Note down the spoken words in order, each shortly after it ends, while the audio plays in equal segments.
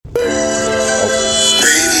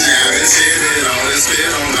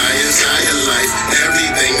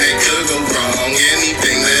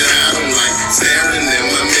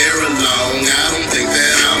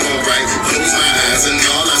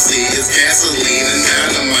gasoline and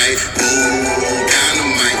dynamite. Ooh,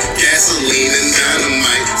 dynamite, gasoline and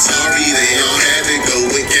dynamite. Sorry, they all had to go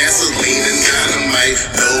with gasoline and dynamite.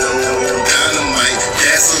 Ooh, dynamite,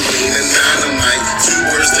 gasoline and dynamite. Two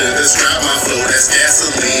words to describe my flow, that's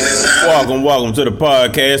gasoline and dynamite. Welcome to the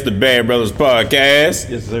podcast, the Bad Brothers Podcast.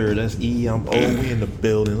 Yes, sir. That's E. I'm O. We in the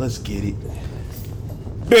building. Let's get it.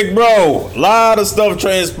 Big bro, a lot of stuff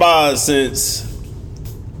transpired since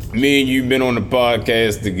me and you been on the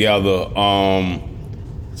podcast together.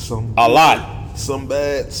 Some a lot. Some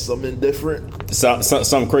bad, some indifferent.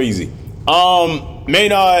 Some crazy.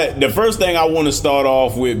 Maynard, the first thing I want to start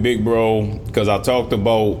off with, big bro, because I talked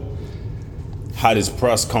about how this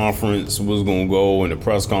press conference was going to go, and the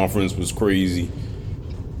press conference was crazy.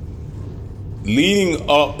 Leading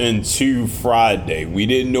up into Friday, we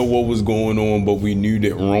didn't know what was going on, but we knew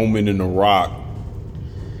that Roman and The Rock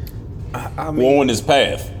were on this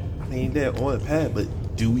path. I mean, they're on the path, but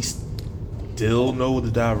do we still know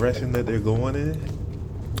the direction that they're going in?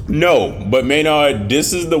 No, but Maynard,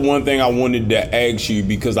 this is the one thing I wanted to ask you,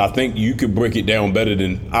 because I think you could break it down better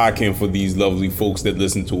than I can for these lovely folks that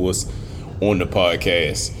listen to us on the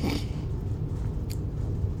podcast.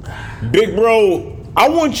 Big bro, I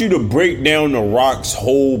want you to break down The Rock's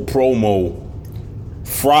whole promo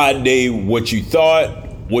Friday, what you thought,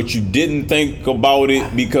 what you didn't think about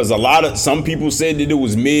it, because some people said that it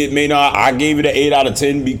was mid. Maynard, I gave it an 8 out of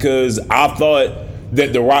 10 because I thought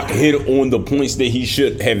that The Rock hit on the points that he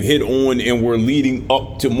should have hit on and were leading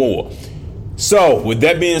up to more. So, with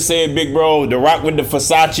that being said, big bro, The Rock with the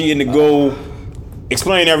Versace and the gold,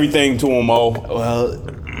 explain everything to him, Mo. Well,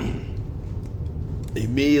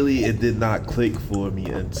 immediately it did not click for me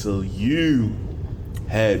until you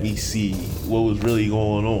had me see what was really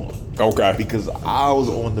going on. Okay. Because I was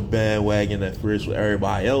on the bandwagon at first with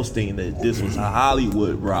everybody else thinking that this was a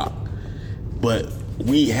Hollywood Rock. But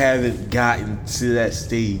we haven't gotten to that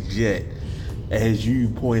stage yet. As you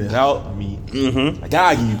pointed out to me, I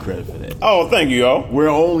gotta give you credit for that. Oh, thank you, yo. We're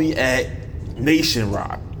only at Nation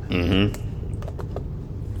Rock.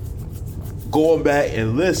 Going back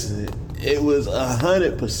and listening, it was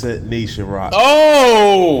 100% Nation Rock.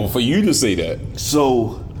 Oh, for you to say that.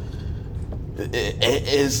 So,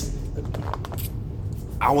 it's,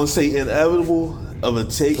 I won't say inevitable of a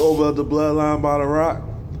takeover of the bloodline by The Rock,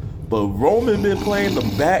 but Roman been playing the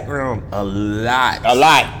background a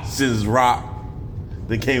lot since Rock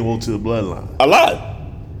then came over to the bloodline. A lot.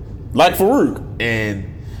 Like Farouk. And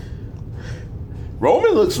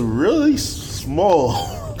Roman looks really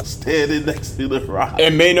small standing next to The Rock.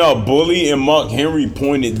 And Maynard Bully and Mark Henry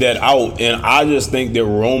pointed that out, and I just think that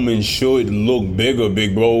Roman should look bigger,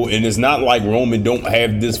 big bro. And it's not like Roman don't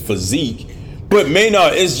have this physique, but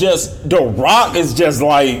Maynard, it's just The Rock is just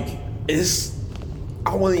like,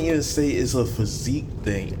 I wouldn't even say it's a physique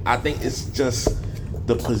thing. I think it's just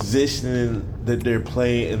the positioning that they're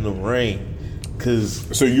playing in the ring.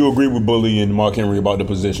 So you agree with Bully and Mark Henry about the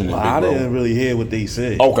positioning? Well, I didn't really hear what they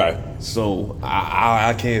said. Okay. So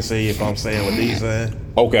I can't say if I'm saying what they said.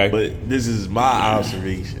 Okay. But this is my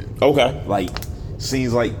observation. Okay. Like,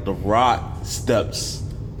 seems like The Rock steps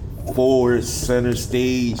forward, center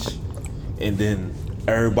stage, and then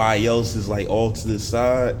everybody else is like off to the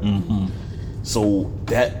side. So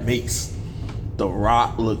that makes The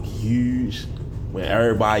Rock look huge when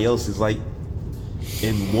everybody else is like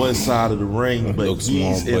in one side of the ring, but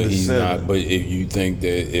he's in the center. Not. But if you think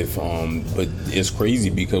that but it's crazy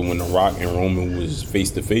because when The Rock and Roman was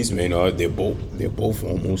face to face, man, they're both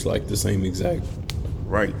almost like the same exact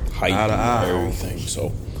right height and everything.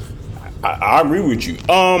 So I agree with you.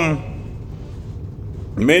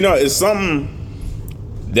 Man, it's something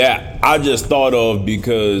that I just thought of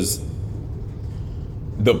because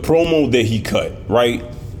the promo that he cut, right?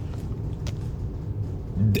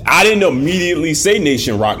 I didn't immediately say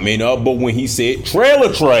Nation Rock, man, but when he said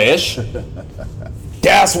trailer trash,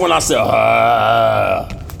 that's when I said,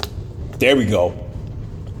 there we go.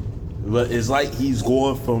 But it's like he's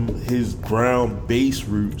going from his ground base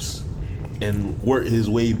roots and work his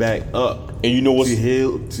way back up. And you know what's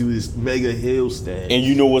to his mega hill stand. And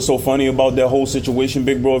you know what's so funny about that whole situation,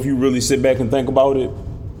 big bro? If you really sit back and think about it,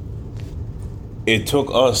 it took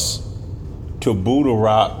us to boo The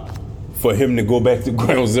Rock for him to go back to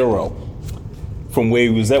ground zero from where he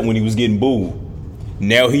was at when he was getting booed.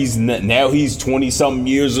 Now he's 20-something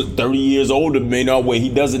years, 30 years older, man, where he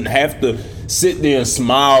doesn't have to sit there and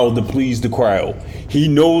smile to please the crowd. He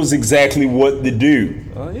knows exactly what to do.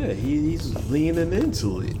 Oh yeah, he's leaning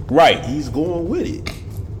into it. Right. He's going with it.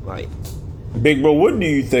 Like, big bro, what do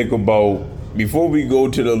you think about before we go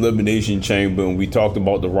to the Elimination Chamber, and we talked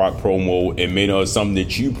about the Rock promo, and Maynard, something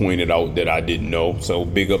that you pointed out that I didn't know. So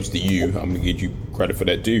big ups to you. I'm gonna give you credit for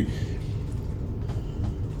that too.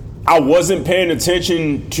 I wasn't paying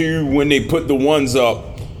attention to when they put the ones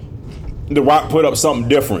up. The Rock put up something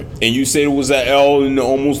different, and you said it was an L and it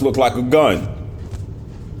almost looked like a gun.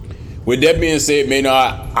 With that being said, Maynard,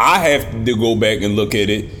 I have to go back and look at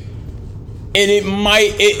it, and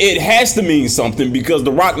it has to mean something because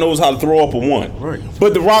The Rock knows how to throw up a one. Right.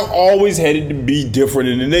 But The Rock always had it to be different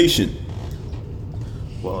in the nation.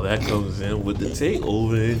 Well, that comes in with the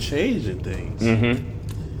takeover and changing things.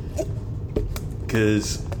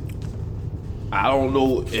 Because I don't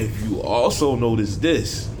know if you also noticed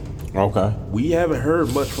this. Okay. We haven't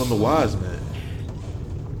heard much from the Wise Man.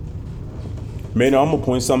 Man, I'm gonna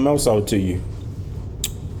point something else out to you.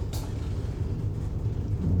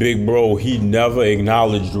 Big bro, he never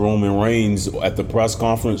acknowledged Roman Reigns at the press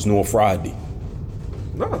conference nor Friday.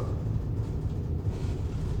 No.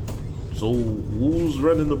 So who's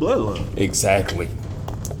running the bloodline? Exactly.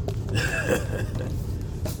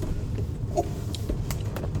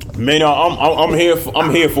 Man, I'm here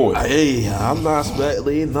for it. Hey, I'm not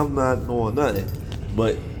speculating. I'm not doing nothing.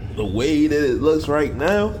 But the way that it looks right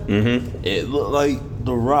now, it look like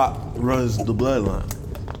The Rock runs the bloodline.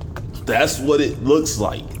 That's what it looks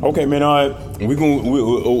like. Okay, man. All right, we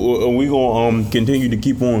gonna continue to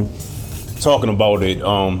keep on talking about it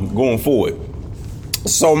going forward.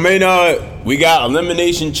 So, man, we got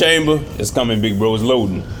Elimination Chamber. It's coming, big bro. It's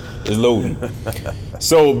loading.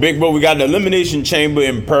 So, big bro, we got the Elimination Chamber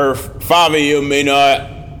in Perth, 5 a.m. Man,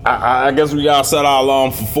 I guess we gotta set our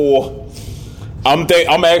alarm for 4.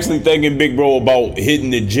 I'm actually thinking, big bro, about hitting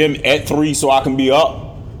the gym at 3 so I can be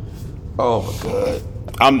up. Oh my god.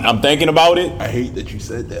 I'm thinking about it. I hate that you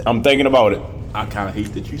said that. I'm thinking about it. I kind of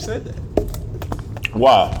hate that you said that.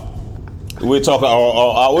 Why? We'll talk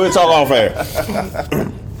off air.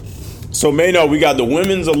 So, man, we got the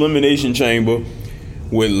Women's Elimination Chamber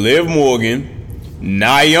with Liv Morgan,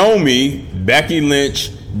 Naomi, Becky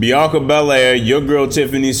Lynch, Bianca Belair, your girl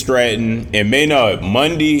Tiffany Stratton, and Maynard.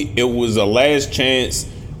 Monday, it was a last chance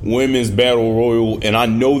women's battle royal, and I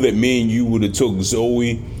know that me and you would have took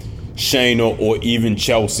Zoe, Shayna, or even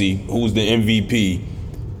Chelsea, who's the MVP.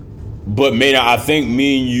 But Maynard, I think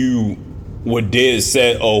me and you were dead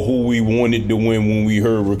set of who we wanted to win when we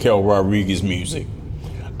heard Raquel Rodriguez music.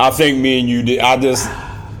 I think me and you did. I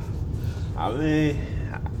mean,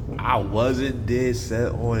 I wasn't dead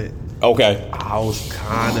set on it. Okay. I was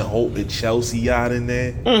kind of hoping Chelsea got in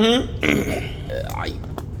there.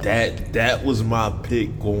 That was my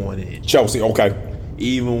pick going in. Chelsea, okay.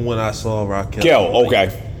 Even when I saw Raquel.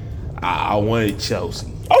 Okay. I wanted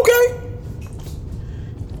Chelsea. Okay.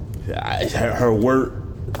 Her work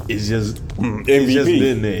is just MVP. It's just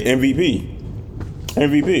been there.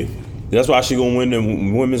 MVP. That's why she gonna win the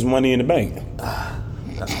women's Money in the Bank.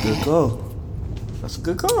 That's a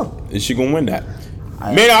good call. Is she gonna win that?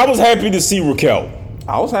 Man, I was happy to see Raquel.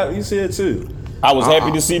 I was happy you said it too. I was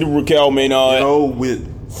happy to see the Raquel, man. With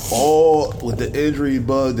the injury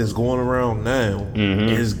bug that's going around now,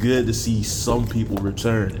 it's good to see some people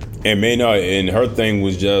returning. And Maynard, and her thing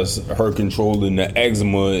was just her controlling the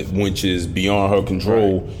eczema, which is beyond her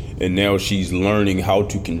control. Right. And now she's learning how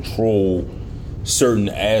to control certain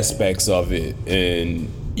aspects of it. And,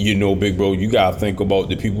 you know, big bro, you got to think about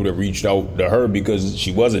the people that reached out to her because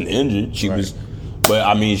she wasn't injured. She was, but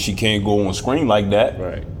I mean, she can't go on screen like that.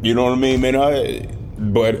 Right. You know what I mean, Maynard?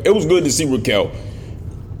 But it was good to see Raquel.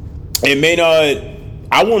 And Maynard,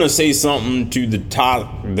 I want to say something to the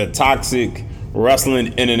toxic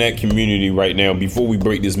wrestling internet community right now before we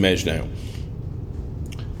break this match down.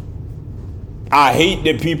 I hate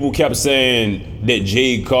that people kept saying that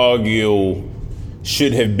Jade Cargill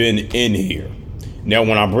should have been in here. Now,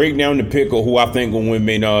 when I break down the pick of who I think will win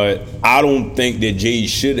Maynard, I don't think that Jade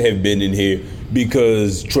should have been in here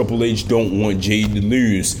because Triple H don't want Jade to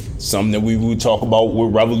lose. Something that we will talk about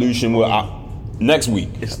with Revolution next week.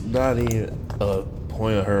 It's not even a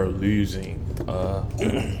point of her losing.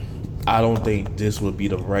 I don't think this would be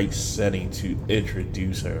the right setting to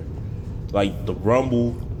introduce her. Like the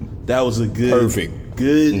Rumble, that was a good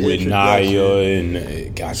with Nia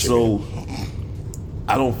and gotcha. So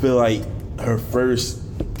I don't feel like her first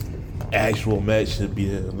actual match should be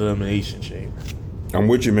the Elimination Chamber. I'm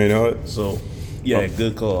with you, Maynard. So yeah,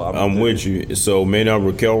 good call. I'm with you. So Maynard,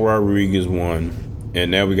 Raquel Rodriguez won, and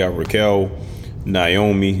now we got Raquel,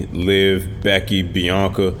 Naomi, Liv, Becky,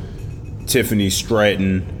 Bianca, Tiffany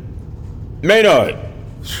Stratton. Maynard,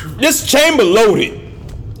 this chamber loaded.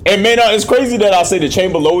 And Maynard, it's crazy that I say the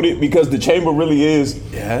chamber loaded because the chamber really is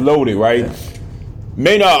loaded, right?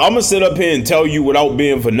 Maynard, I'm gonna sit up here and tell you without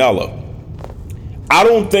being vanilla. I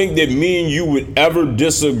don't think that me and you would ever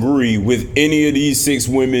disagree with any of these 6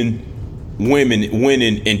 women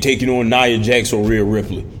winning and taking on Nia Jax or Rhea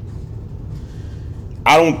Ripley.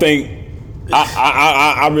 I don't think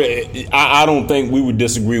I don't think we would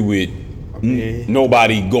disagree with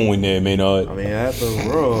nobody going there, Maynard. I mean, after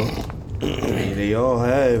Raw, they all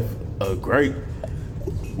have a great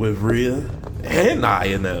with Rhea and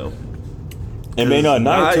Nia now. And Maynard,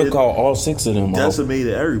 Nia took out all 6 of them.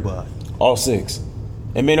 Decimated everybody. All 6.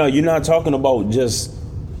 And Maynard, you're not talking about just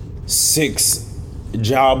 6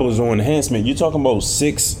 jobbers or enhancement. You're talking about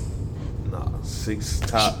 6. 6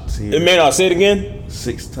 top tier. And Maynard, say it again.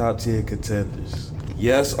 6 top tier contenders.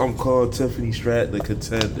 Yes, I'm calling Tiffany Stratton the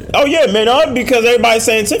contender. Oh yeah, Maynard, because everybody's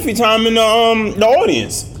saying Tiffany time in the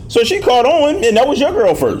audience. So she caught on, and that was your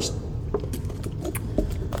girl first.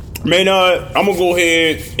 Maynard, I'm gonna go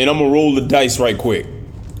ahead and I'm gonna roll the dice right quick.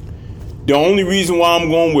 The only reason why I'm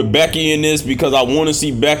going with Becky in this because I want to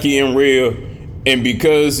see Becky and Rhea, and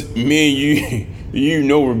because me and you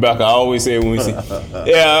know Rebecca, I always say it when we see,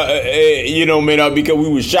 Maynard, because we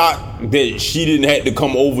were shocked that she didn't have to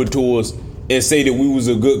come over to us and say that we was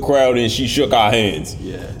a good crowd and she shook our hands.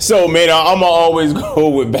 Yeah. So Maynard, I'm gonna always go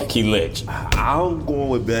with Becky Lynch. I'm going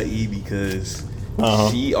with Becky because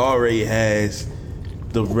she already has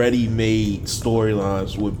the ready-made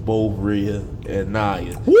storylines with both Rhea and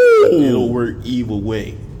Nia. Woo! It'll work either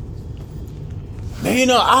way.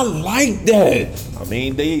 Man, I like that. I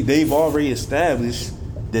mean, they've already established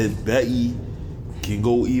that Becky can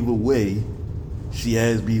go either way. She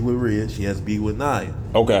has beef with Rhea. She has beef with Nia.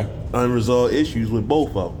 Okay. Unresolved issues with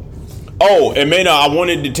both of them. Oh, and Maynard, I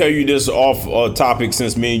wanted to tell you this off topic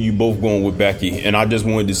since me and you both going with Becky, and I just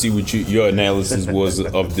wanted to see what your analysis was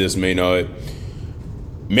of this, Maynard.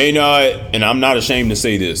 Maynard, and I'm not ashamed to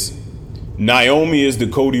say this, Naomi is the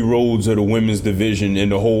Cody Rhodes of the women's division in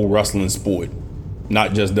the whole wrestling sport,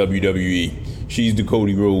 not just WWE. She's the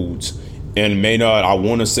Cody Rhodes. And Maynard, I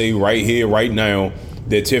want to say right here, right now,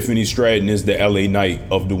 that Tiffany Stratton is the LA Knight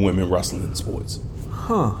of the women wrestling sports.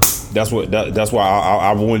 Huh. That's why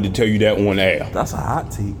I wanted to tell you that on air. That's a hot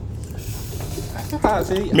take. That's a hot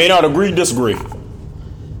take. Maynard, agree, disagree?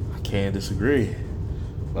 I can't disagree.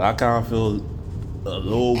 But I kind of feel a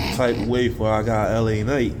little type of way for I got LA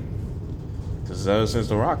Knight. Because ever since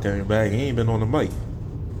The Rock came back, he ain't been on the mic.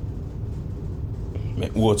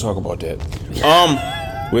 Man, we'll talk about that.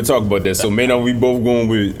 We'll talk about that. So Maynard, we both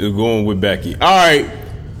going with Becky. All right.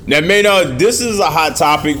 Now, Maynard, this is a hot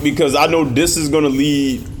topic because I know this is going to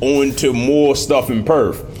lead on to more stuff in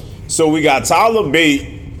Perth. So we got Tyler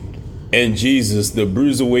Bate and Jesus, the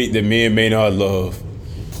bruiserweight that me and Maynard love.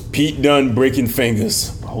 Pete Dunne breaking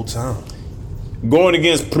fingers. The whole time. Going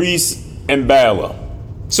against Priest and Balor.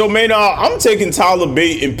 So, Maynard, I'm taking Tyler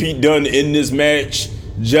Bate and Pete Dunne in this match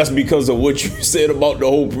just because of what you said about the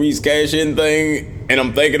whole Priest cash-in thing, and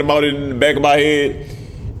I'm thinking about it in the back of my head.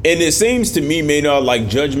 And it seems to me, Maynard, like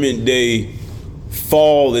Judgment Day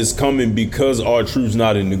fall is coming because R-Truth's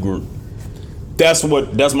not in the group. That's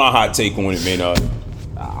my hot take on it, Maynard.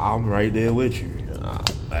 I'm right there with you.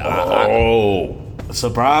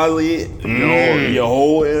 Surprisingly, your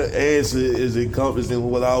whole answer is encompassing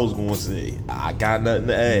what I was going to say. I got nothing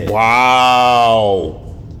to add.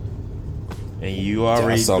 Wow. And you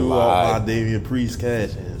already threw out my Damian Priest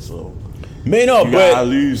cash in, so Maynard, you gotta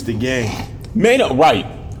lose the game. Maynard, right.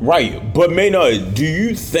 But Maynard, do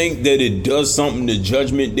you think that it does something to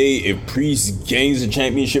Judgment Day if Priest gains the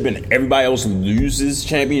championship and everybody else loses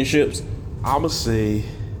championships? I'ma say,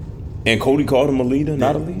 and Cody called him a leader,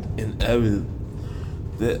 not a leader. And evident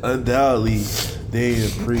that undoubtedly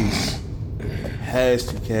Damian Priest has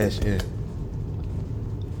to cash in,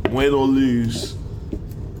 win or lose.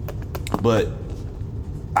 But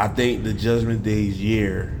I think the Judgment Day's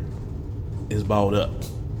year is about up.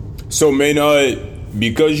 So Maynard,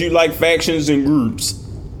 because you like factions and groups,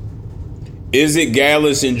 is it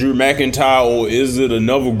Gallus and Drew McIntyre, or is it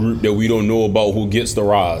another group that we don't know about who gets the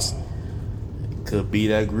rise? Could be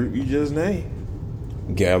that group you just named.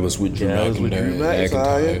 Gallus with Drew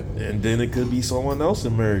McIntyre. And then it could be someone else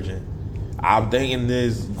emerging. I'm thinking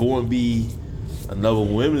there's going to be another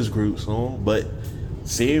women's group soon, but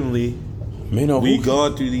seemingly we've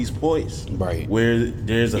gone through these points where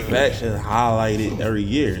there's a faction highlighted every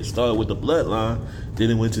year. It started with the Bloodline, then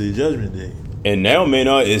it went to the Judgment Day. And now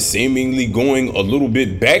Maynard is seemingly going a little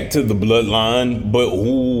bit back to the Bloodline, but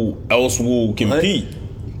who else will compete?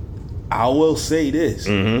 But I will say this,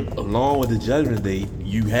 along with the Judgment Day,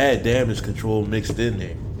 you had Damage Control mixed in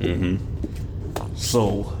there.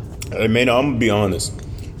 So, Maynard, I'm going to be honest.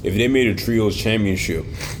 If they made a Trios Championship,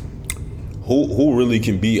 who really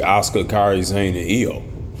can beat Oscar, Kairi Sane, and Io?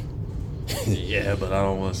 Yeah, but I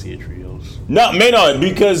don't want to see a trios. No, may not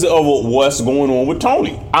because of what's going on with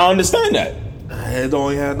Tony. I understand that. It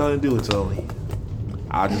don't have nothing to do with Tony.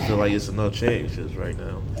 I just feel like it's enough championships right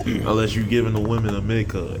now. Unless you're giving the women a mid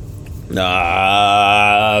card. Nah,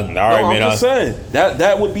 all right, man. I'm just saying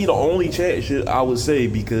that would be the only championship I would say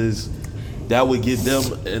because that would give them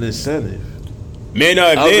an incentive. Man,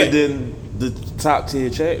 other than the top tier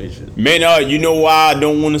championship. Man, you know why I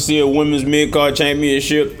don't want to see a women's mid card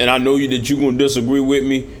championship, and I know that you're gonna disagree with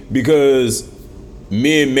me because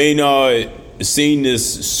me and Maynard seen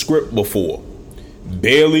this script before.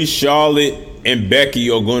 Bayley, Charlotte, and Becky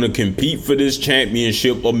are gonna compete for this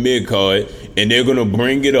championship of mid card, and they're gonna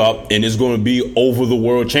bring it up, and it's gonna be over the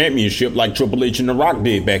world championship like Triple H and The Rock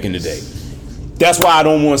did back in the day. That's why I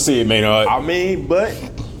don't want to see it, Maynard. I mean, but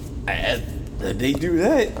they do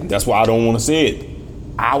that. That's why I don't want to see it.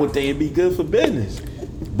 I would think it'd be good for business.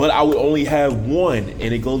 But I would only have one,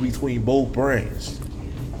 and it goes between both brands.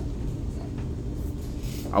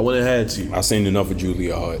 I wouldn't have had to. I seen enough of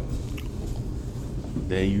Julia Hart.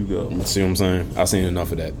 There you go. See what I'm saying? I seen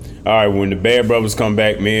enough of that. All right, when the Bad Brothers come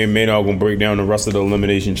back, me and Maynard gonna break down the rest of the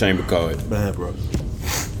Elimination Chamber card. Bad Brothers.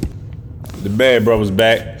 The Bad Brothers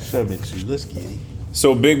back. 7-2. Let's get it.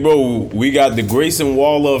 So, big bro, we got the Grayson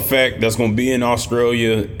Waller effect that's going to be in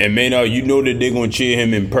Australia. And, Maynard, you know that they're going to cheer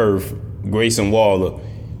him in Perth, Grayson Waller.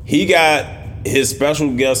 He got his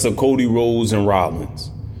special guests of Cody Rhodes and Rollins.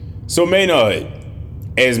 So, Maynard,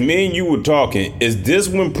 as me and you were talking, is this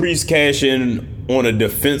when Priest cash in on a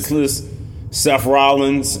defenseless Seth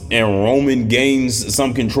Rollins and Roman gains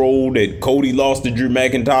some control that Cody lost to Drew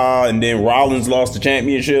McIntyre and then Rollins lost the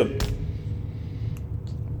championship?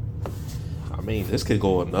 I mean, this could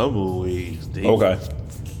go a number of ways. Okay.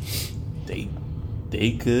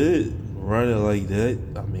 They could run it like that.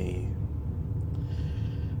 I mean,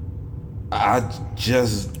 I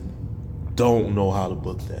just don't know how to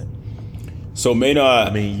book that. So, Maynard,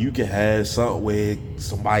 I mean, you can have something where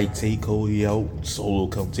somebody take Cody out, Solo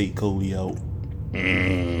come take Cody out.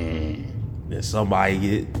 Then somebody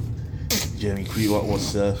get Jimmy creep up on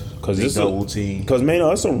Seth. Because it's double team. Because,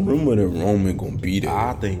 Maynard, it's a rumor that Roman going to be there.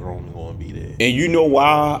 I think Roman going to be there. And you know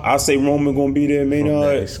why I say Roman going to be there, Maynard? From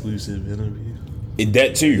that exclusive interview.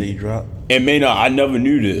 That too. They dropped. And Maynard, I never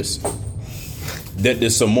knew this. That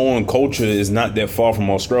the Samoan culture is not that far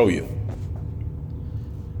from Australia.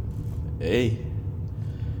 Hey,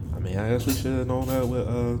 I mean, I guess we should have known that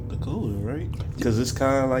with Dakota, right? Because it's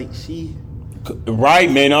kind of like she.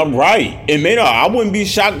 Right, man, I'm right. And Maynard, I wouldn't be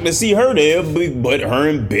shocked to see her there, but her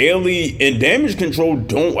and Bayley and Damage Control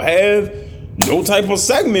don't have no type of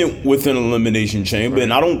segment within Elimination Chamber, right.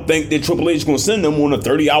 And I don't think that Triple H is going to send them on a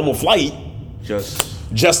 30-hour flight just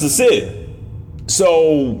to sit.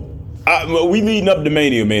 So we leading up to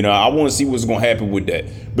Mania, Maynard. I want to see what's going to happen with that.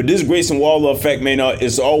 But this Grayson Waller effect, Maynard,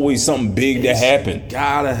 it's always something big that happen.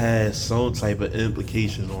 Gotta have some type of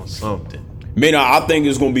implications on something. Maynard, I think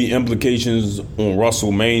it's going to be implications on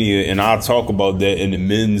WrestleMania, and I'll talk about that in the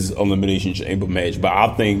men's Elimination Chamber match. But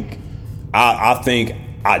I think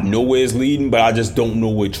I know where it's leading, but I just don't know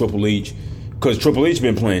where Triple H, because Triple H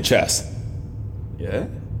been playing chess. Yeah?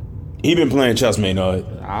 He been playing chess, Maynard.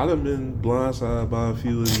 I'd have been blindsided by a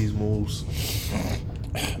few of these moves.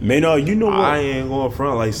 Maynard, you know what? I ain't going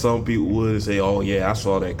front like some people would say, oh yeah, I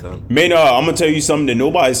saw that coming. Maynard, I'm going to tell you something that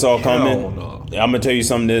nobody saw coming. Hell no. I'm going to tell you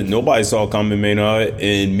something that nobody saw coming, Maynard,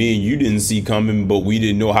 and me and you didn't see coming, but we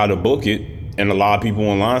didn't know how to book it. And a lot of people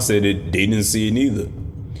online said that they didn't see it neither.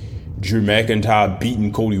 Drew McIntyre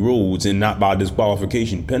beating Cody Rhodes and not by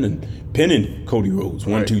disqualification, pinning Cody Rhodes.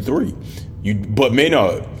 1, 2, 3. But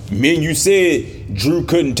Maynard, me and you said Drew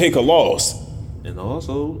couldn't take a loss. And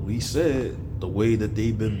also, we said the way that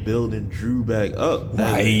they've been building Drew back up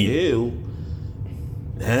right. as a heel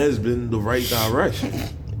has been the right direction.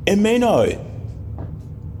 And Maynard,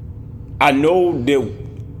 I know that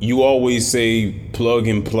you always say plug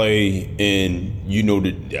and play, and you know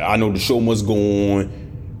that I know the show must go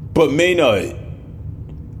on. But Maynard,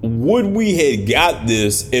 would we have got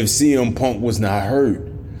this if CM Punk was not hurt?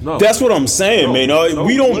 No. That's what I'm saying, Maynard.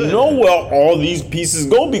 We don't know where all these pieces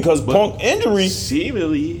go because Punk injury.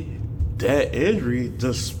 Seemingly, that injury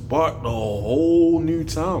just sparked a whole new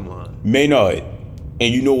timeline. Maynard,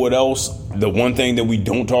 and you know what else? The one thing that we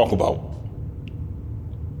don't talk about.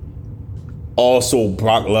 Also,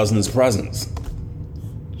 Brock Lesnar's presence.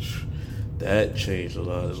 That changed a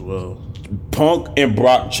lot as well. Punk and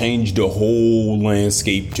Brock changed the whole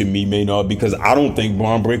landscape to me, Maynard, because I don't think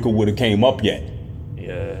Braun Breaker would have came up yet.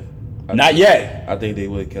 Yeah. Not yet. I think they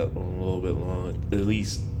would have kept him a little bit longer, at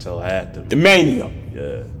least till after. The Mania.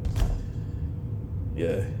 Yeah.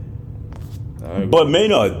 Yeah. But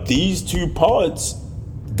Maynard, these two parts,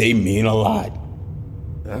 they mean a lot.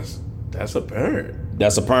 That's apparent.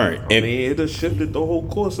 That's apparent. I mean, it has shifted the whole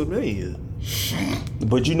course of Mania.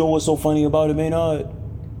 But you know what's so funny about it, Maynard?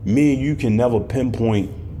 Me and you can never pinpoint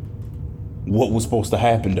what was supposed to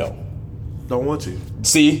happen, though. Don't want to.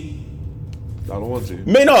 See? I don't want to.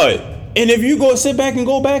 Maynard, and if you sit back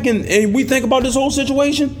and we think about this whole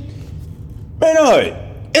situation, Maynard,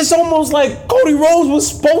 it's almost like Cody Rhodes was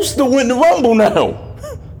supposed to win the Rumble now.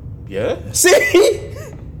 Yeah. See?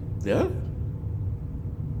 Yeah.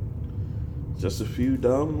 Just a few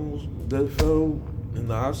dominoes that fell in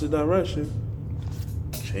the opposite direction.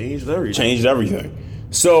 Changed everything.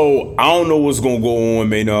 So I don't know what's gonna go on,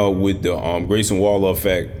 Maynard, with the Grayson Waller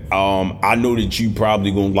effect. I know that you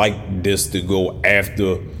probably gonna like this to go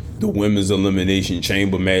after the women's elimination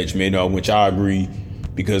chamber match, Maynard, which I agree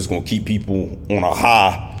because it's gonna keep people on a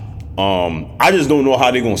high. I just don't know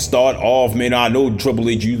how they're gonna start off, man. I know Triple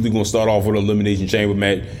H usually gonna start off with an elimination chamber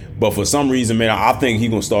match, but for some reason, man, I think he's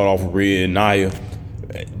gonna start off with Rhea and Nia.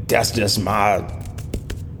 That's just my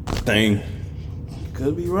thing.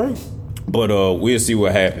 Could be right. But we'll see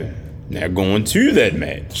what happens. Now going to that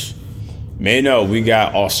match, man, we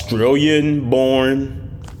got Australian-born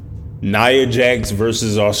Nia Jax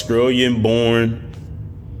versus Australian-born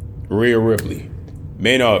Rhea Ripley.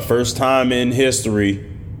 Man, first time in history,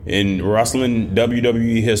 in wrestling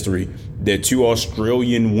WWE history, that two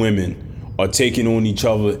Australian women are taking on each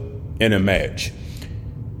other in a match.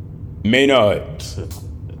 Maynard,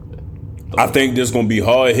 I think this is going to be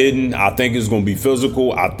hard hitting. I think it's going to be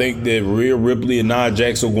physical. I think that Rhea Ripley and Nia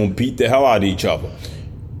Jax are going to beat the hell out of each other.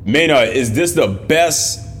 Maynard, is this the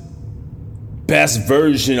best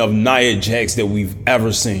version of Nia Jax that we've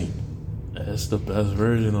ever seen? That's the best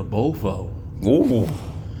version of both of them. Ooh,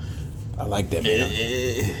 I like that, man.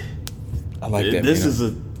 I like that. This is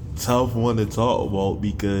a tough one to talk about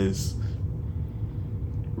because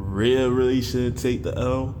Rhea really shouldn't take the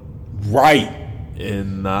L. Right.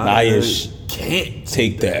 And Nia can't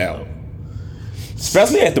take the L.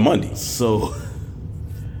 Especially at the Monday. So,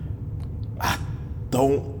 I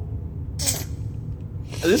don't.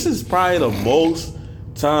 This is probably the most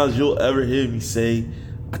times you'll ever hear me say,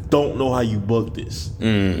 I don't know how you booked this.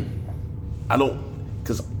 I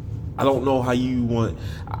don't know how you want.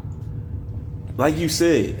 Like you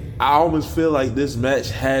said, I almost feel like this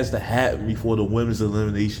match has to happen before the women's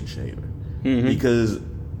elimination chamber. Because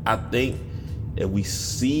I think if we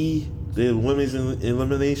see the women's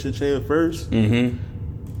elimination chamber first,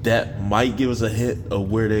 that might give us a hint of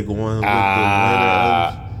where they're going with the winner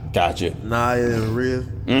of Gotcha. Nia and Rhea.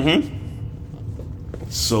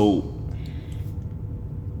 So,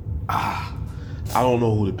 I don't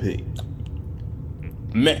know who to pick.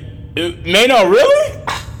 Maynard, really?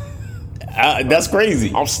 That's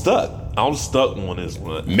crazy. I'm stuck on this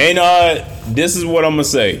one. Maynard, this is what I'm going to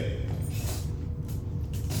say.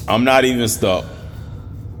 I'm not even stuck.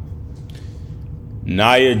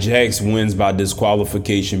 Nia Jax wins by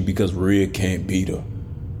disqualification because Rhea can't beat her.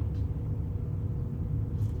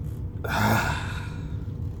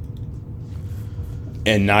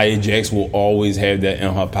 And Nia Jax will always have that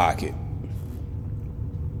in her pocket.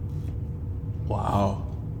 Wow.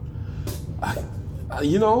 I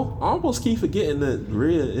almost keep forgetting that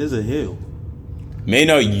Rhea is a heel.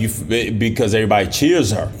 Maynard, because everybody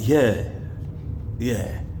cheers her. Yeah.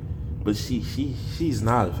 But she's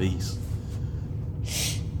not a face.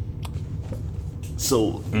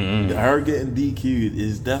 So her getting DQ'd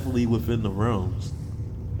is definitely within the realms.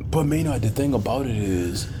 But Maynard, the thing about it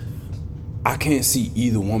is, I can't see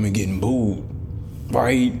either woman getting booed,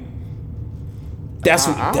 right? That's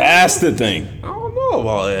the thing. I don't know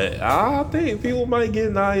about that. I think people might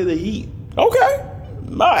get Nia the heat. Okay.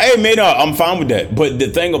 Hey, Maynard, I'm fine with that. But the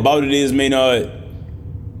thing about it is, Maynard,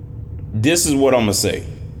 this is what I'm going to say.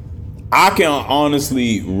 I can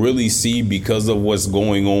honestly really see, because of what's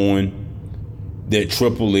going on, that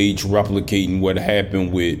Triple H replicating what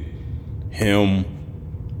happened with him,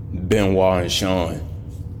 Benoit, and Shawn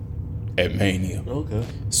at Mania. Okay.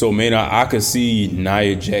 So, Maynard, I could see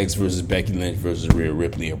Nia Jax versus Becky Lynch versus Rhea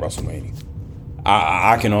Ripley at WrestleMania.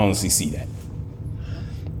 I can honestly see that.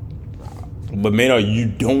 But, Maynard, you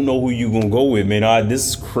don't know who you're going to go with, Maynard. This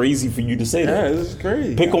is crazy for you to say that. Yeah, this is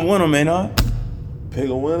crazy. Pick a winner, Maynard. Pick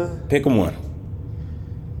a winner? Pick a winner.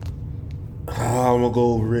 I'm going to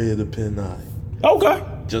go Rhea to pin Nia. Okay.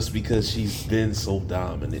 Just because she's been so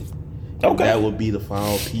dominant. Okay. That would be the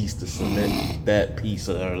final piece to cement that piece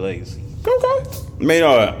of her legacy. Okay.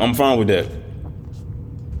 Maynard, I'm fine with that.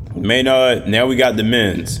 Maynard, now we got the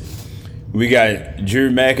men's. We got Drew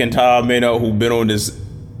McIntyre, Maynard, who been on this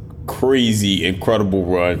crazy, incredible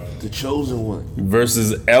run. The chosen one.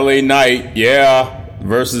 Versus LA Knight,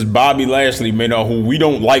 versus Bobby Lashley, Maynard, who we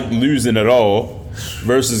don't like losing at all.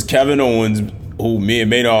 Versus Kevin Owens, who me and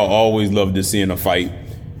Maynard always love to see in a fight.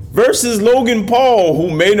 Versus Logan Paul,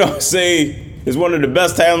 who Maynard say is one of the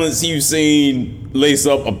best talents you've seen lace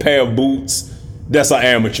up a pair of boots. That's an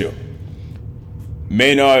amateur.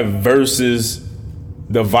 Maynard versus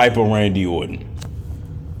the Viper Randy Orton.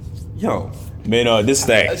 Yo. Maynard, this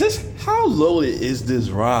stack. Just how loaded is this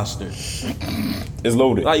roster? It's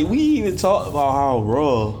loaded. Like, we even talked about how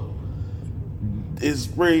Raw is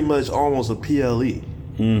pretty much almost a PLE.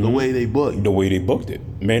 The way they booked. The way they booked it.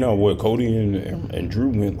 Maynard, what, Cody and Drew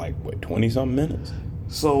went like, 20-something minutes?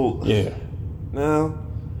 So, yeah. Now,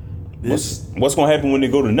 this... What's going to happen when they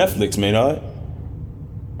go to Netflix, Maynard?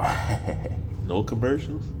 No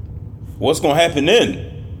commercials? What's going to happen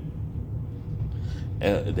then?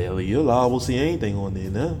 You're liable to see anything on there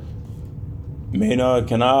now. Maynard,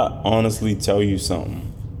 can I honestly tell you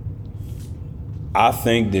something? I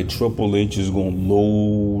think that Triple H is going to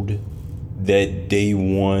load that day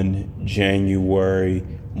one January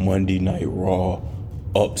Monday Night Raw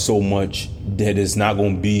up so much that it's not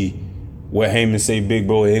going to be what Heyman say, big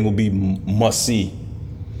bro, it ain't going to be must see,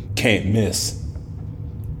 can't miss.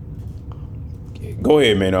 Go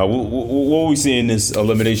ahead, Maynard. What we see in this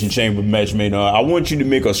Elimination Chamber match, Maynard? I want you to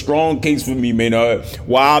make a strong case for me, Maynard,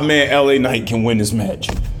 why our man LA Knight can win this match.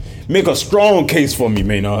 Make a strong case for me,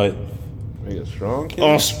 Maynard. Make a strong case?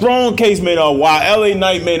 A strong case, Maynard, why LA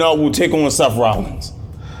Knight, Maynard, will take on Seth Rollins.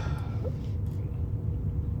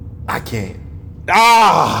 I can't.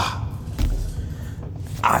 I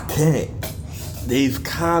can't. They've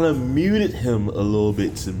kind of muted him a little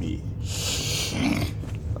bit to me.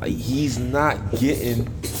 Like, he's not getting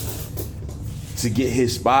to get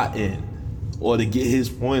his spot in or to get his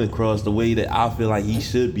point across the way that I feel like he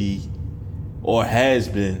should be or has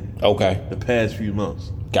been the past few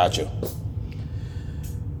months. Gotcha.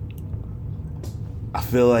 I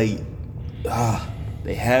feel like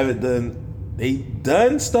they haven't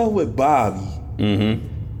done stuff with Bobby.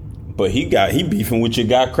 But he beefing with your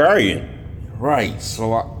guy Karrion. Right,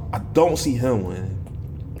 so I don't see him winning.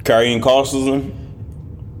 Karrion costs him.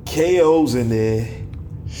 KO's in there,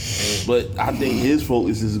 but I think his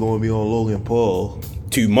focus is going to be on Logan Paul.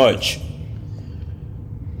 Too much.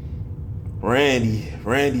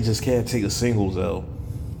 Randy just can't take a singles out.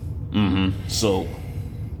 So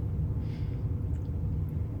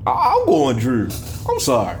I'm going Drew. I'm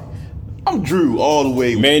sorry. I'm Drew all the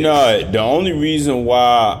way. Maynard, the only reason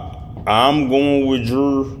why I'm going with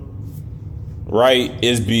Drew, right,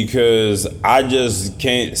 is because I just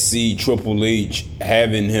can't see Triple H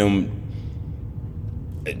having him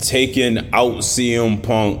taking out CM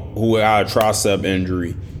Punk, who had a tricep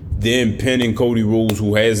injury, then pinning Cody Rhodes,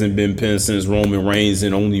 who hasn't been pinned since Roman Reigns,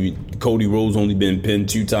 and Cody Rhodes only been pinned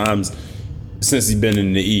 2 times since he's been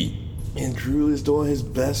in the E. And Drew is doing his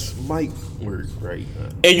best mic work right now.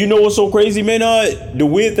 And you know what's so crazy, Maynard? The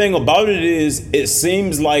weird thing about it is, it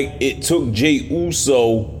seems like it took Jey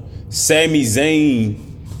Uso, Sami Zayn,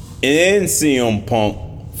 and CM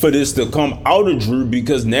Punk for this to come out of Drew,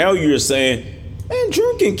 because now you're saying, man,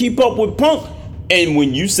 Drew can keep up with Punk. And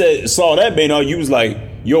when you saw that, Maynard, you was like,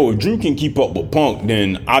 yo, if Drew can keep up with Punk,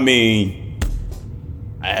 then, I mean...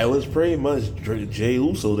 It was pretty much Jey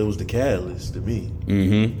Uso that was the catalyst to me.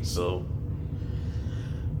 So...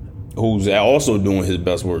 who's also doing his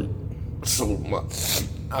best work. So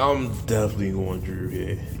I'm definitely going Drew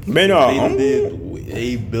here. Maynard,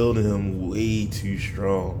 they building him way too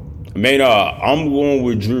strong. Maynard, I'm going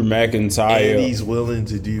with Drew McIntyre. And he's willing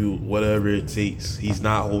to do whatever it takes. He's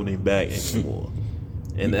not holding back anymore.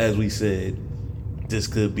 And as we said, this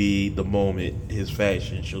could be the moment his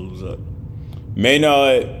faction shows up.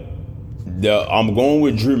 Maynard, I'm going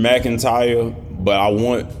with Drew McIntyre, but I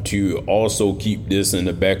want to also keep this in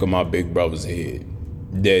the back of my big brother's head,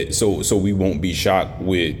 that so we won't be shocked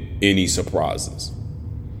with any surprises.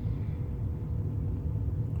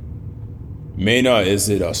 Maynard, is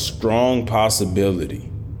it a strong possibility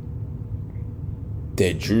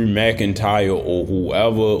that Drew McIntyre or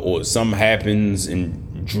whoever, or something happens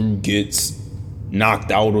and Drew gets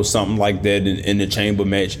knocked out or something like that in the chamber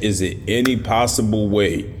match? Is it any possible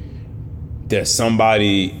way that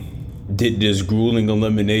somebody did this grueling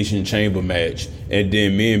Elimination Chamber match and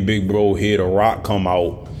then me and Big Bro hear The Rock come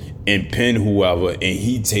out and pin whoever and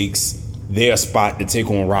he takes their spot to take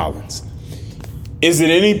on Rollins? Is it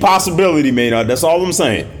any possibility, Maynard? That's all I'm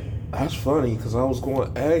saying. That's funny, because I was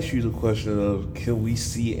going to ask you the question of, can we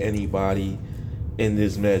see anybody in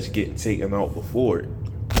this match getting taken out before it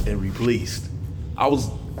and replaced? I was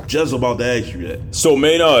just about to ask you that. So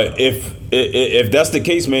Maynard, if that's the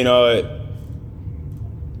case, Maynard,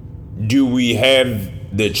 do we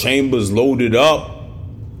have the chambers loaded up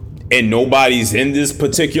and nobody's in this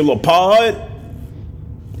particular pod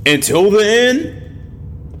until the end?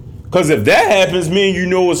 Because if that happens, me and you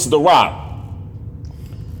know it's The Rock.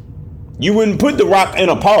 You wouldn't put The Rock in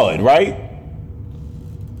a pod, right?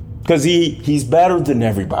 Because he's better than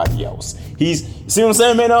everybody else. See what I'm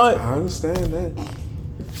saying, Maynard? I understand that.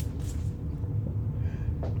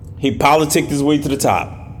 He politicked his way to the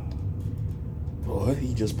top. Boy,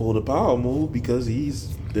 he just pulled a power move because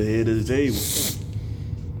he's the head of the table.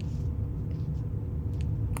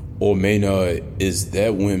 Or Maynard, is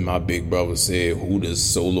that when my big brother said, who does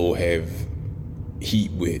Solo have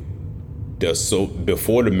heat with?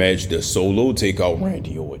 Before the match, does Solo take out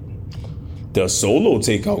Randy Orton? Does Solo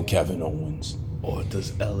take out Kevin Owens? Or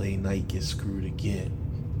does LA Knight get screwed again?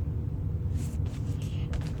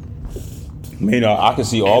 Maynard, I can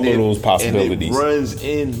see all of those possibilities. And it runs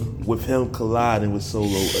in with him colliding with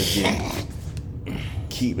Solo again,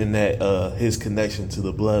 keeping that his connection to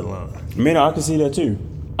the bloodline. Maynard, I can see that too.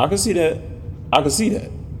 I can see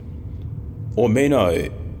that. Or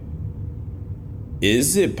Maynard,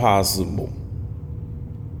 is it possible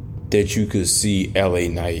that you could see LA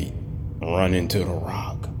Knight run into The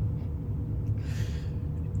Rock?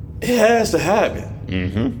 It has to happen.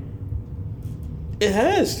 Mm-hmm. It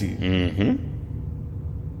has to. Mm-hmm.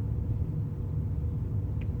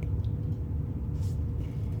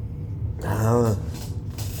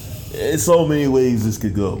 There's so many ways this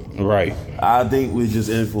could go. Right. I think we're just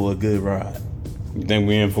in for a good ride. You think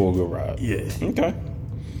we're in for a good ride? Yeah. Okay.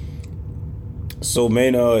 So,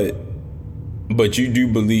 Maynard, but you do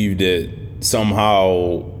believe that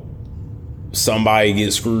somehow somebody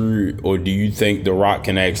gets screwed, or do you think The Rock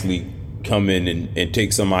can actually come in and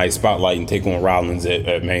take somebody's spotlight and take on Rollins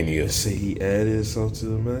at Mania? Say he added something to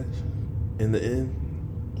the match in the end.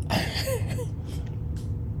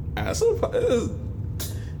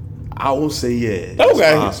 I will say yeah.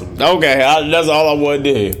 Okay. Possible. Okay. That's all I wanted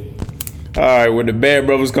to hear. All right. When the Bad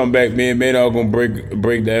Brothers come back, me and Maynard gonna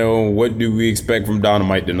break down what do we expect from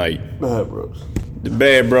Dynamite tonight. Bad Brothers. The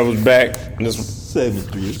Bad Brothers back. This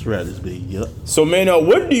 7-3. It's right as big. Yep. So, Maynard,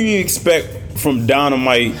 what do you expect from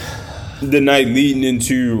Dynamite the night leading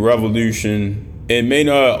into Revolution? And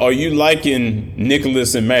Maynard, are you liking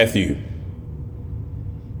Nicholas and Matthew?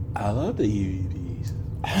 I love the EVPs.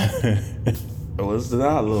 What's the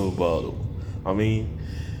not love about them? I mean,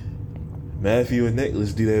 Matthew and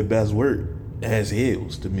Nicholas do their best work as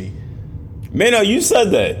heels to me. Maynard, you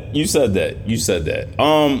said that.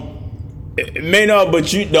 Maynard, but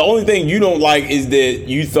the only thing you don't like is that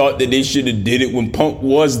you thought that they should have did it when Punk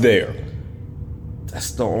was there.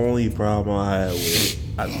 That's the only problem I have with it.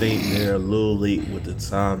 I think they're a little late with the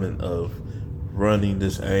timing of running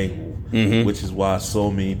this angle, which is why so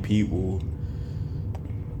many people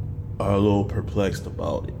are a little perplexed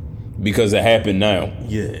about it. Because it happened now.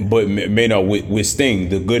 Yeah. But Maynard, with Sting,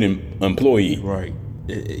 the good employee. Right.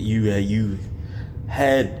 You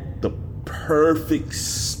had the perfect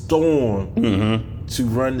storm to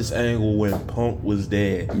run this angle when Punk was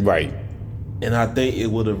there. Right. And I think it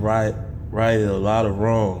would have righted a lot of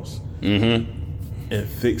wrongs and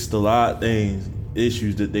fixed a lot of things,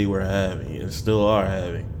 issues that they were having and still are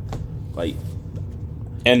having. Like,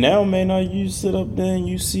 and now, Maynard, you sit up there and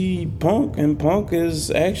you see Punk, and Punk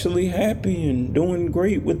is actually happy and doing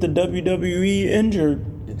great with the WWE injured.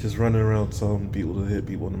 and just running around telling people to hit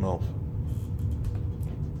people in the mouth.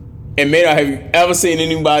 And Maynard, have you ever seen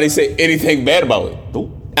anybody say anything bad about it?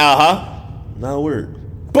 Nope. Not a word.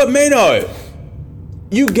 But Maynard,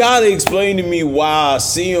 you gotta explain to me why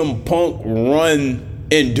CM Punk run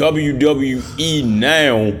in WWE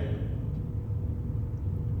now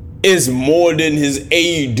is more than his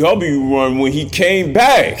AEW run when he came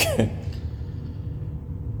back.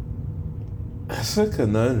 That's a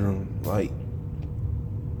conundrum. Like,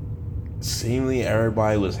 seemingly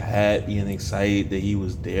everybody was happy and excited that he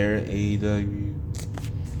was there at AEW.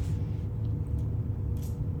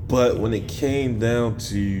 But when it came down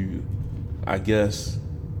to, I guess,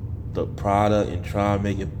 the product and trying to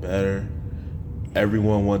make it better,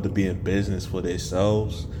 everyone wanted to be in business for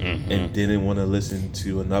themselves and didn't want to listen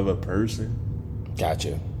to another person.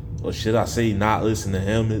 Gotcha. Or should I say not listen to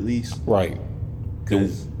him at least? Right.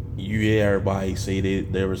 Because you hear everybody say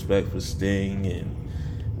their respect for Sting and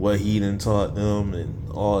what he done taught them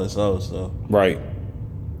and all this other stuff. Right.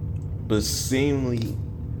 But seemingly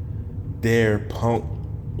their Punk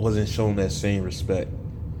wasn't shown that same respect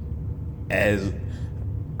as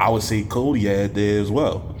I would say Cody had there as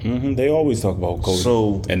well. They always talk about Cody.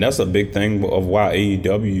 So, and that's a big thing of why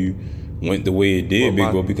AEW went the way it did, Big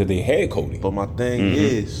Bro, because they had Cody. But my thing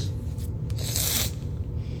is,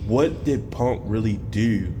 what did Punk really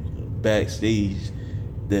do backstage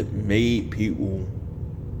that made people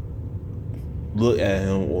look at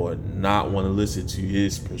him or not want to listen to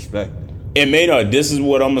his perspective? And Maynard, this is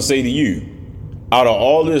what I'm gonna say to you. Out of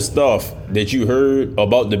all this stuff that you heard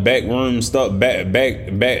about the back room stuff,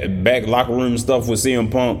 back locker room stuff with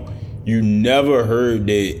CM Punk, you never heard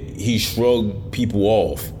that he shrugged people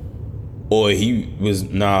off or he was,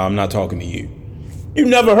 nah, I'm not talking to you. You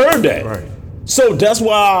never heard that. Right. So that's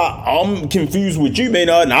why I'm confused with you,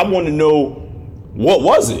 Maynard, and I want to know, what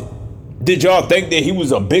was it? Did y'all think that he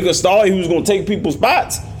was a bigger star? He was going to take people's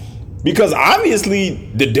spots? Because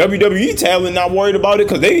obviously the WWE talent not worried about it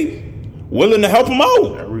because they willing to help him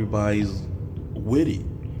out. Everybody's with it.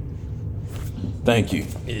 Thank you.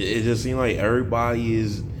 It just seems like everybody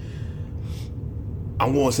is,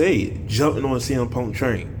 I'm going to say it, jumping on the CM Punk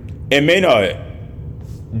train. And Maynard,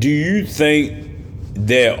 do you think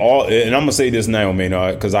that all, and I'm going to say this now,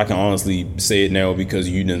 Maynard, because I can honestly say it now because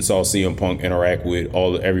you done saw CM Punk interact with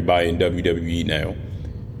everybody in WWE now.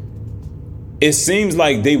 It seems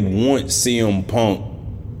like they want CM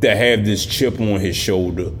Punk to have this chip on his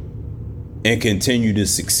shoulder and continue to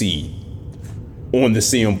succeed on the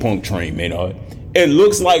CM Punk train, Maynard. It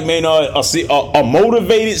looks like, Maynard, a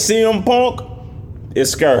motivated CM Punk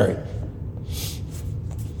is scared.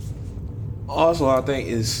 Also, I think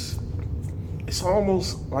it's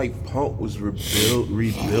almost like Punk was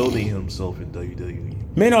rebuilding himself in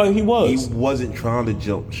WWE. Maynard, he was. He wasn't trying to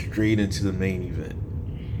jump straight into the main event.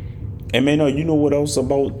 And Maynard, you know what else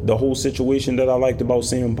about the whole situation that I liked about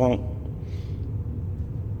CM Punk?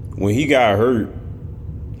 When he got hurt,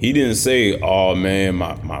 he didn't say, oh man,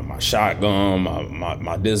 my shotgun,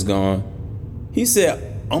 my this gun. He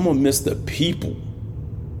said, I'm gonna miss the people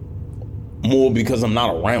more because I'm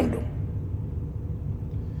not around them.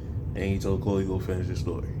 And he told Chloe go finish the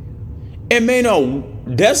story. And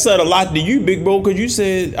Maynard, that said a lot to you, Big Bro, because you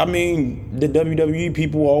said, I mean, the WWE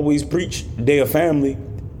people always preach they're a family.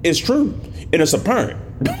 It's true, and it's apparent.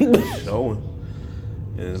 Showing.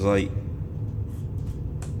 And it's like,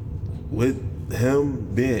 with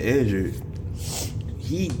him being injured,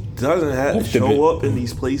 he doesn't have to show up in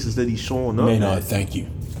these places that he's showing up. Maynard, thank you,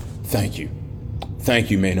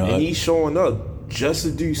 Maynard. And he's showing up just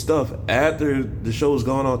to do stuff after the show's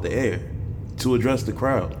gone off the air to address the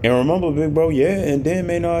crowd. And remember, Big Bro, yeah, and then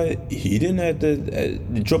Maynard, he didn't have to.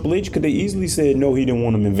 The Triple H could have easily said no, he didn't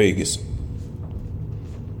want him in Vegas.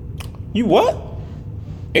 You what?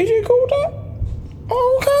 AJ Cole that?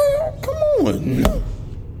 Oh, okay, come on.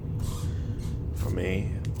 I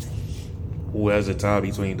mean, who has a tie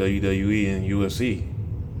between WWE and UFC?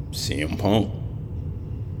 CM Punk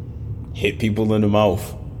hit people in the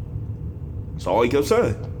mouth. That's all he kept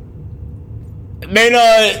saying.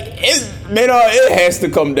 Maynard, it has to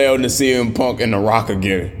come down to CM Punk and The Rock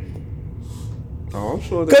again. Oh, I'm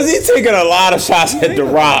sure. Because he's taking a lot of shots at The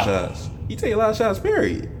Rock. He take a lot of shots,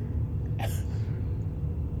 period.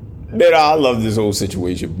 Man, I love this whole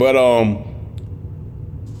situation. But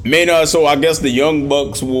Maynard, so I guess the Young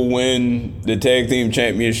Bucks will win the tag team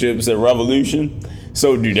championships at Revolution.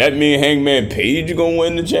 So do that mean Hangman Page gonna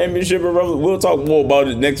win the championship at Revolution? We'll talk more about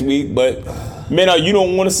it next week. But Maynard, you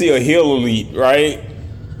don't want to see a heel elite, right?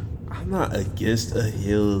 I'm not against a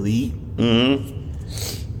heel elite.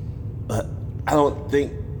 But I don't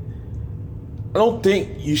think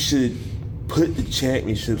you should put the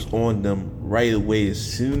championships on them right away as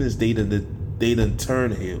soon as they done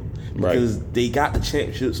turn heel. Because they got the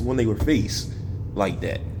championships when they were face like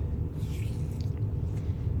that.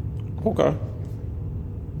 Okay.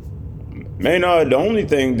 Man, the only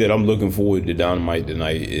thing that I'm looking forward to Dynamite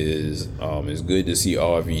tonight is it's good to see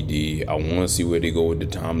RVD. I want to see where they go with the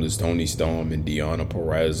Timeless Tony Storm and Deonna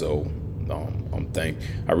Purrazzo.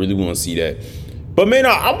 I really want to see that. But man,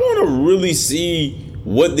 I want to really see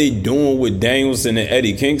what they doing with Danielson and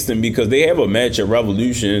Eddie Kingston, because they have a match at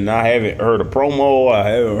Revolution and I haven't heard a promo. I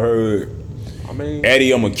haven't heard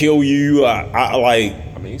Eddie, I'm gonna kill you.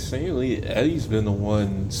 Seemingly Eddie's been the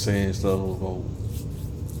one saying stuff about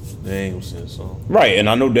Danielson. So right, and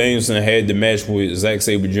I know Danielson had the match with Zack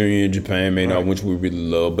Sabre Jr. in Japan, man, which we really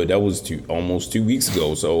love, but that was almost 2 weeks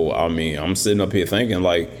ago. So I'm sitting up here thinking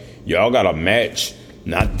like, y'all got a match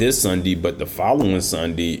not this Sunday, but the following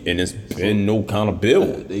Sunday, and it's been no kind of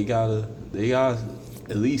build. They gotta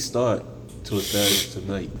at least start to establish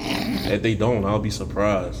tonight. If they don't, I'll be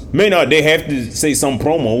surprised. Man, they have to say some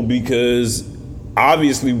promo because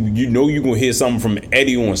obviously, you know you're going to hear something from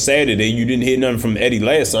Eddie on Saturday. You didn't hear nothing from Eddie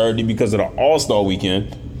last Saturday because of the All-Star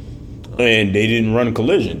weekend. And they didn't run a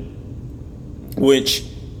Collision. Which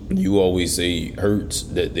you always say hurts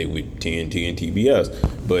that they with TNT and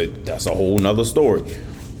TBS. But that's a whole nother story.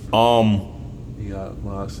 You got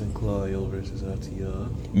Mox and Claudio versus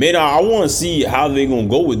FTR. Man, I want to see how they going to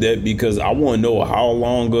go with that because I want to know how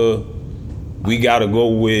longer we got to go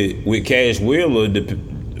with Cash Wheeler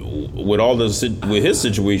with all this with his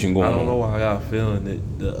situation going on. I don't know why I got a feeling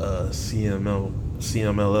that the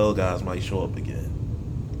CMLL guys might show up again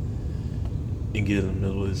and get in the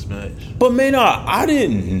middle of this match. But man, I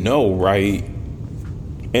didn't know, right?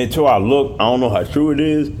 Until I looked, I don't know how true it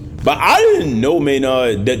is, but I didn't know, man,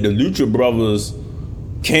 that the Lucha Brothers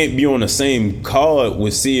can't be on the same card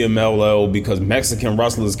with CMLL because Mexican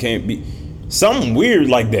wrestlers can't be. Something weird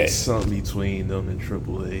like that. Something between them and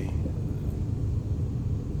AAA.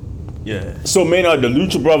 Yeah. So, man, the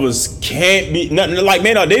Lucha Brothers can't be. Nothing like,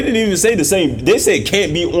 man, they didn't even say the same. They said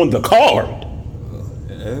can't be on the card.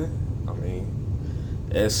 Yeah. I mean,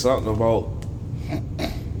 it's something about.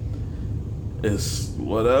 It's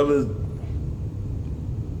whatever.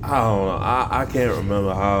 I don't know. I can't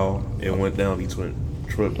remember how it went down between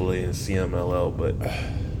AAA and CMLL, but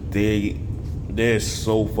they're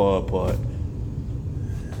so far apart.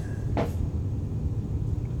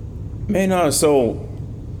 Man, I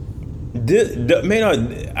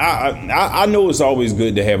know it's always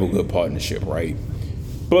good to have a good partnership, right?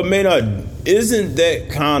 But man, isn't that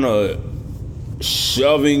kind of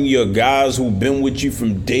shoving your guys who've been with you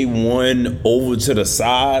from day one over to the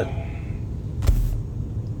side?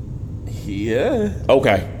 Yeah.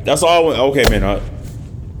 Okay, that's all. Okay, man.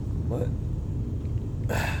 What?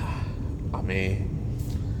 I mean,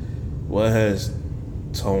 what has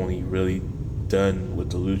Tony really done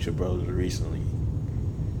with the Lucha Brothers recently?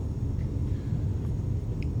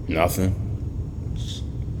 Nothing.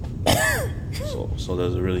 So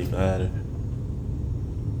does it really matter?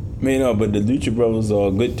 Man, but the Lucha Brothers are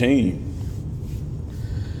a good team.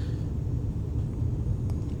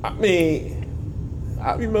 I mean,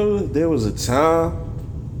 I remember there was this time.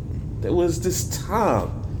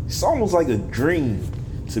 It's almost like a dream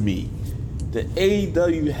to me. The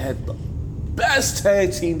AEW had the best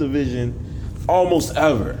tag team division almost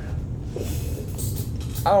ever.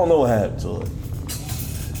 I don't know what happened to it.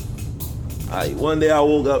 One day I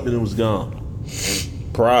woke up and it was gone.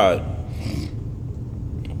 Pride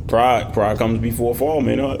comes before fall,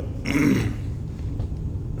 man.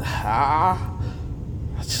 I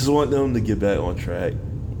just want them to get back on track.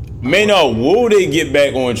 Man, will they get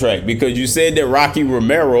back on track? Because you said that Rocky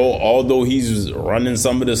Romero, although he's running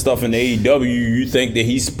some of the stuff in AEW, you think that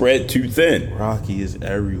he's spread too thin. Rocky is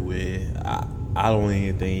everywhere. I don't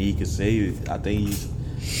even think he can save it. I think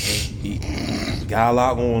he got a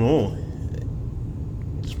lot going on.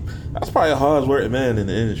 That's probably the hardest working man in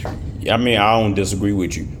the industry. I mean, I don't disagree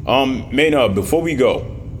with you. Man, before we go,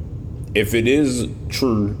 if it is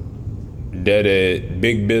true that at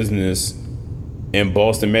Big Business in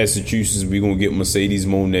Boston, Massachusetts, we're going to get Mercedes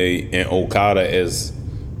Moné and Okada as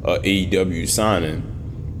AEW signing,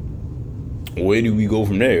 where do we go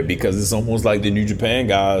from there? Because it's almost like the New Japan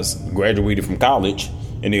guys graduated from college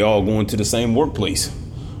and they all going to the same workplace.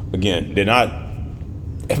 Again, they're not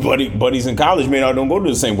buddies in college, man. I don't go to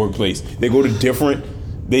the same workplace. They go to different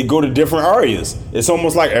areas. It's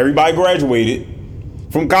almost like everybody graduated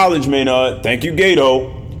from college, man. Thank you, Gato,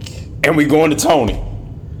 and we going to Tony.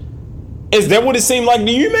 Is that what it seemed like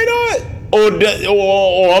to you, man? Or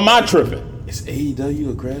am I tripping? Is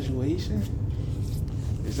AEW a graduation?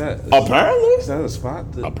 Is that apparently? Is that a spot?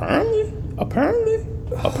 Apparently.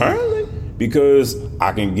 Because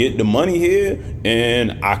I can get the money here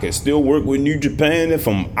and I can still work with New Japan and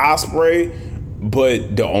from Ospreay.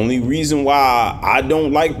 But the only reason why I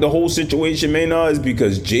don't like the whole situation, man, is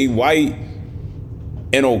because Jay White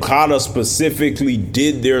and Okada specifically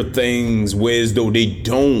did their things whereas though they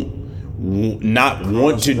don't not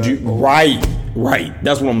want to do right.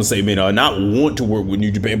 That's what I'm gonna say, man. Not want to work with New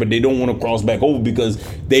Japan, but they don't want to cross back over because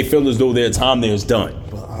they feel as though their time there is done.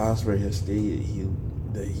 But Ospreay has stated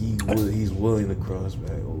he's willing to cross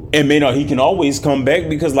back over. And man, he can always come back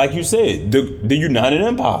because, like you said, the United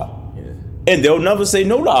Empire. Yeah. And they'll never say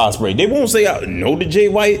no to Ospreay. They won't say no to Jay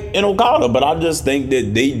White and Okada. But I just think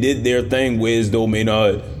that they did their thing, whereas though,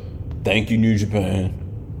 man, thank you, New Japan.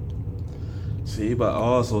 See, but I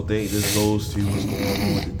also think this goes to what's going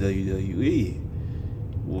on with the WWE.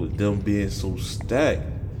 With them being so stacked,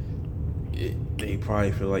 they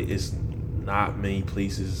probably feel like it's not many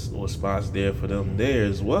places or spots there for them there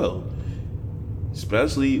as well.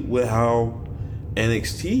 Especially with how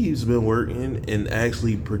NXT's been working and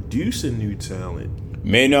actually producing new talent.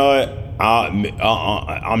 Maynard,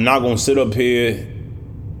 I'm not gonna sit up here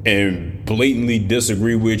and blatantly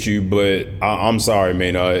disagree with you, but I'm sorry,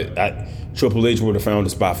 Maynard. Triple H would have found a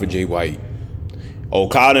spot for Jay White.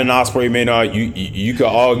 Okada and Ospreay, Maynard, you could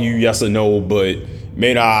argue yes or no, but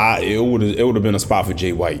Maynard, it would have been a spot for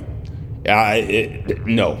Jay White.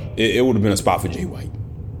 It would have been a spot for Jay White.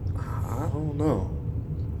 I don't know.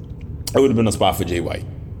 It would have been a spot for Jay White.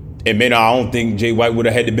 And Maynard, I don't think Jay White would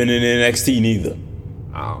have had to been in NXT neither.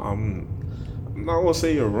 I'm not gonna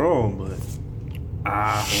say you're wrong, but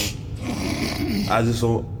I just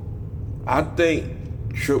don't. I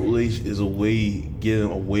think Triple H is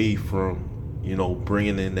getting away from,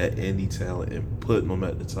 bringing in that indie talent and putting them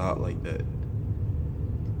at the top like that.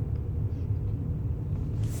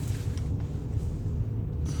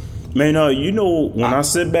 Man, when I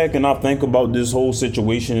sit back and I think about this whole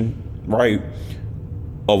situation, right,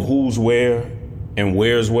 of who's where and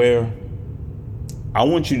where's where, I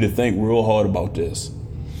want you to think real hard about this.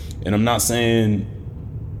 And I'm not saying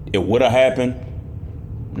it would have happened.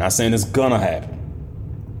 I'm not saying it's gonna happen.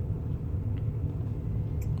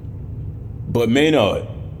 But Maynard,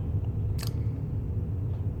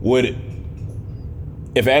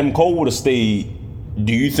 if Adam Cole would have stayed,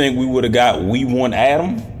 do you think we would have got We Want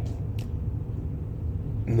Adam?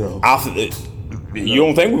 No. You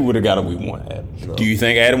don't think we would have got a We Want Adam? No. Do you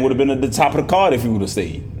think Adam would have been at the top of the card if he would have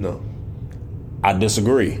stayed? No. I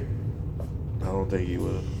disagree. I don't think he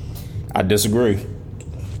would have. I disagree.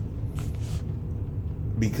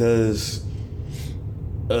 Because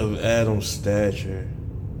of Adam's stature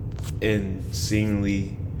and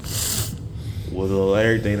seemingly with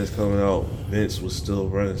everything that's coming out, Vince was still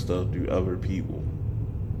running stuff through other people.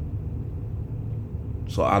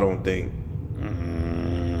 So I don't think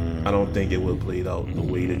it would have played out the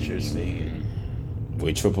way that you're saying.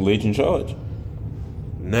 With Triple H in charge.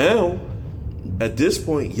 Now, at this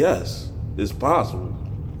point, yes, it's possible.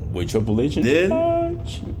 With Triple H in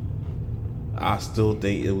charge? I still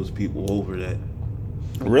think it was people over that.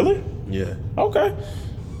 Really? Yeah. Okay.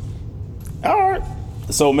 All right.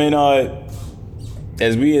 So, man,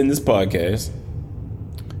 as we end this podcast,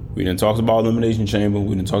 we done talked about Elimination Chamber.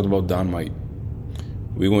 We done talked about Dynamite.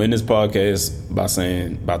 We're going to end this podcast by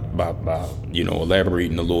saying, by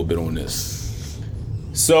elaborating a little bit on this.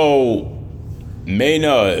 So,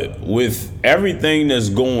 Maynard, with everything that's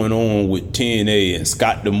going on with TNA and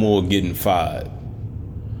Scott D'Amore getting fired,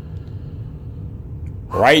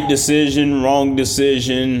 right decision, wrong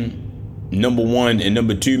decision, number one, and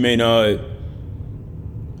number two, Maynard,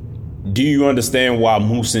 do you understand why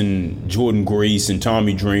Moose and Jordan Grace and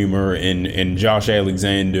Tommy Dreamer and Josh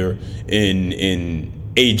Alexander and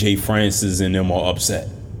AJ Francis and them are upset?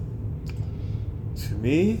 To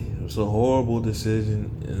me, it was a horrible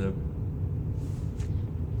decision and a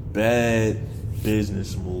bad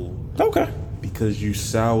business move. Okay. Because you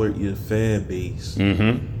soured your fan base.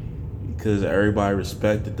 Mm-hmm. Because everybody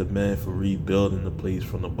respected the man for rebuilding the place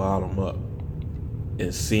from the bottom up.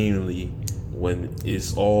 And seemingly, when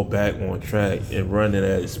it's all back on track and running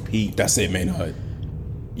at its peak, that's it, Maynard.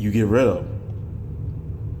 You get rid of him.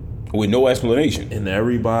 With no explanation. And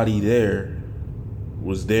everybody there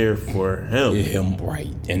was there for him. Yeah, him,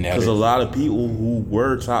 right. Because a lot of people who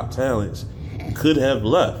were top talents could have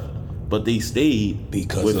left, but they stayed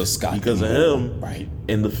because of Scott. Because of him, right?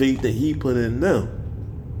 And the faith that he put in them.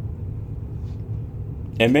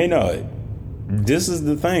 And Maynard, this is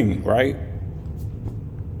the thing, right?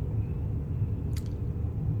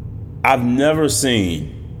 I've never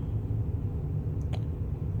seen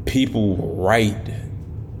people write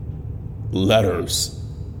letters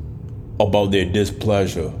about their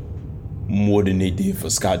displeasure more than they did for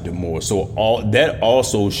Scott D'Amore. So that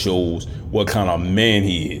also shows what kind of man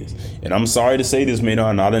he is. And I'm sorry to say this,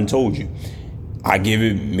 Maynard, and I done told you. I give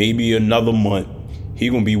it maybe another month. He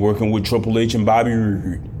gonna be working with Triple H and Bobby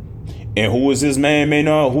Roode. And who is this man,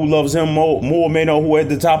 Maynard? Who loves him more, Maynard? Who at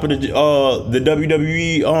the top of the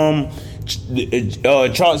WWE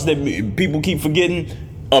charts that people keep forgetting?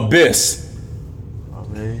 Abyss. I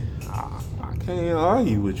mean, I can't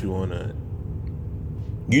argue with you on that.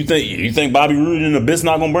 You think Bobby Roode and Abyss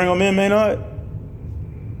not gonna bring him in, Maynard?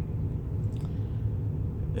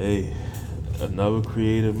 Hey, another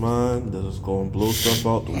creative mind that's gonna blow stuff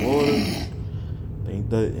out the water. Ain't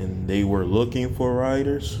that? And they were looking for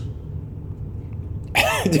writers.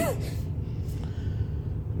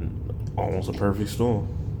 Almost a perfect storm.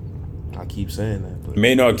 I keep saying that. But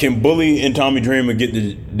Maynard, can Bully and Tommy Dreamer get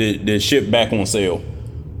the ship back on sale?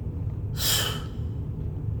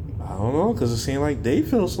 I don't know, because it seemed like they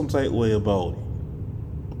feel some type way about it.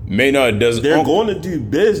 Maynard doesn't. They're going to do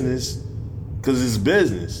business because it's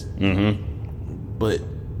business. Mm-hmm. But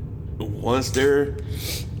once their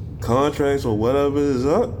contracts or whatever is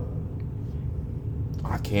up,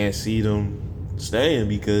 I can't see them staying,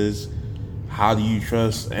 because how do you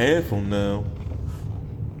trust Anthem now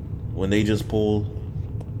when they just pull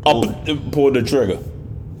the trigger?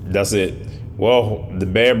 That's it. Well, the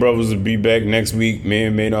Bad Brothers will be back next week. Me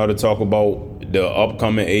and Maynard to talk about the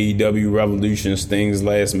upcoming AEW Revolution Sting's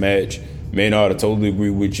last match. Maynard, I totally agree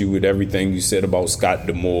with you with everything you said about Scott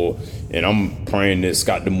D'Amore, and I'm praying that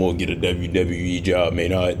Scott D'Amore get a WWE job,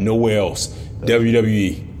 Maynard. Nowhere else.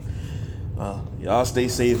 WWE. Y'all stay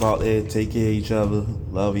safe out there. Take care of each other.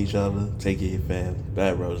 Love each other. Take care of your family.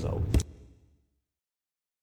 Bad Brothers out.